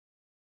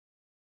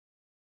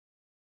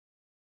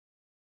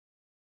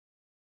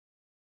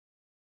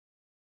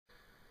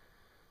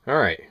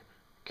Alright,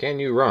 can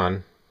you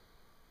run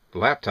the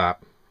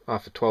laptop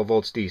off of 12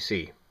 volts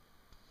DC?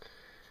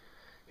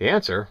 The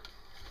answer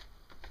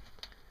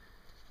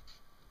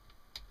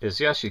is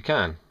yes, you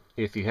can,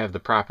 if you have the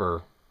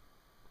proper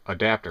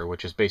adapter,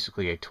 which is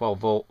basically a 12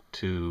 volt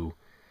to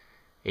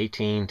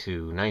 18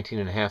 to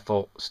 19.5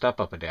 volt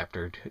step-up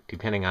adapter,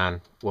 depending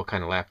on what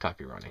kind of laptop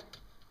you're running.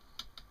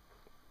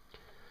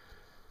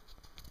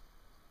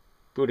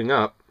 Booting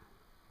up,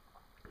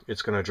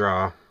 it's going to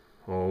draw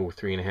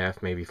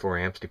 3.5, maybe 4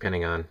 amps,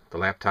 depending on the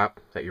laptop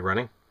that you're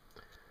running.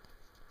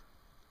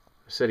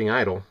 Sitting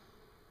idle,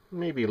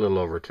 maybe a little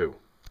over 2.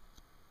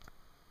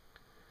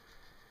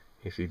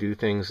 If you do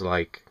things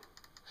like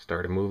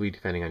start a movie,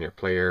 depending on your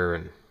player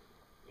and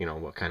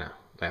what kind of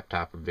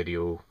laptop or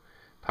video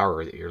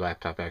power that your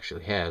laptop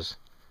actually has,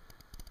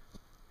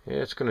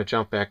 it's going to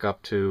jump back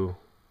up to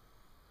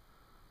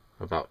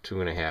about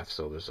 2.5.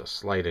 So there's a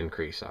slight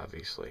increase,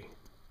 obviously.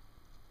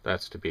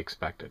 That's to be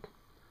expected.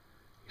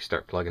 You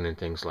start plugging in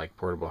things like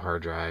portable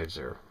hard drives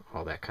or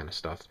all that kind of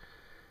stuff,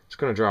 it's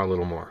going to draw a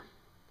little more.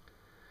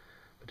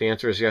 But the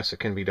answer is yes, it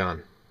can be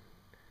done.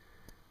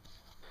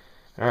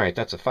 Alright,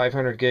 that's a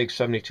 500 gig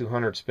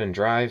 7200 spin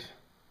drive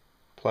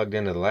plugged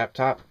into the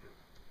laptop.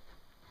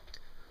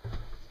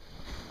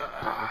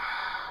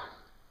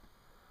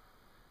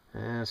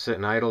 And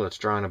sitting idle, it's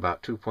drawing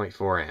about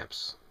 2.4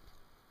 amps.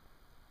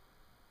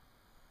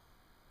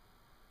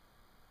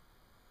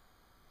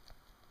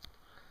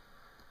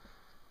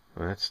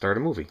 Let's start a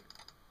movie.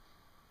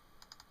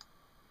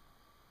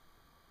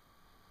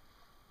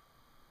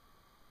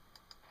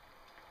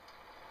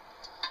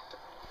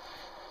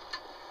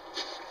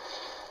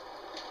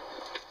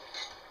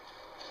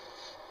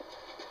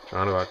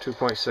 Drawing about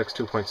 2.6,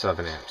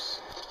 2.7 amps.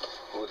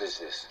 What is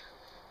this?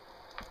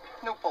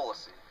 New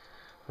policy.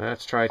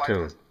 Let's try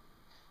tune.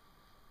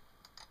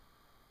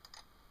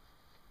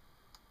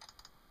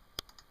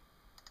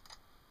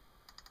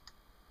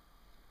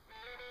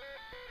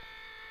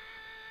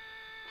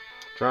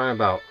 Drawing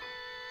about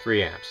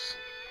 3 amps.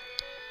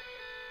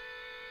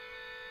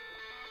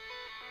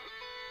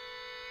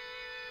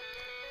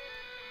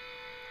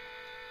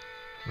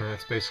 And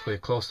that's basically a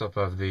close-up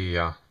of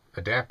the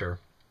adapter.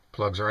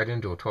 Plugs right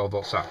into a 12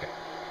 volt socket.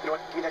 You know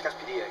what? Give me that guy's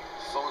PDA.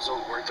 Phones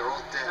don't work, they're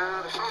all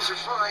dead. The phones are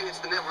fine, it's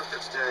the network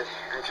that's dead.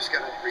 I just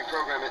gotta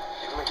reprogram it.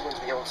 You can link it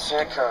into the old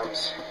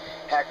SATCOMs.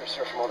 Hackers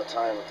surf them all the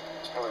time.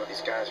 It's probably what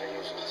these guys are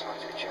using to talk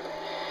to each other.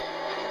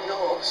 I know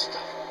all this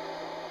stuff.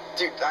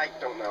 Dude, I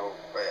don't know.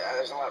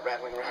 There's a lot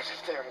rattling around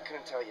up there, I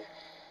couldn't tell you.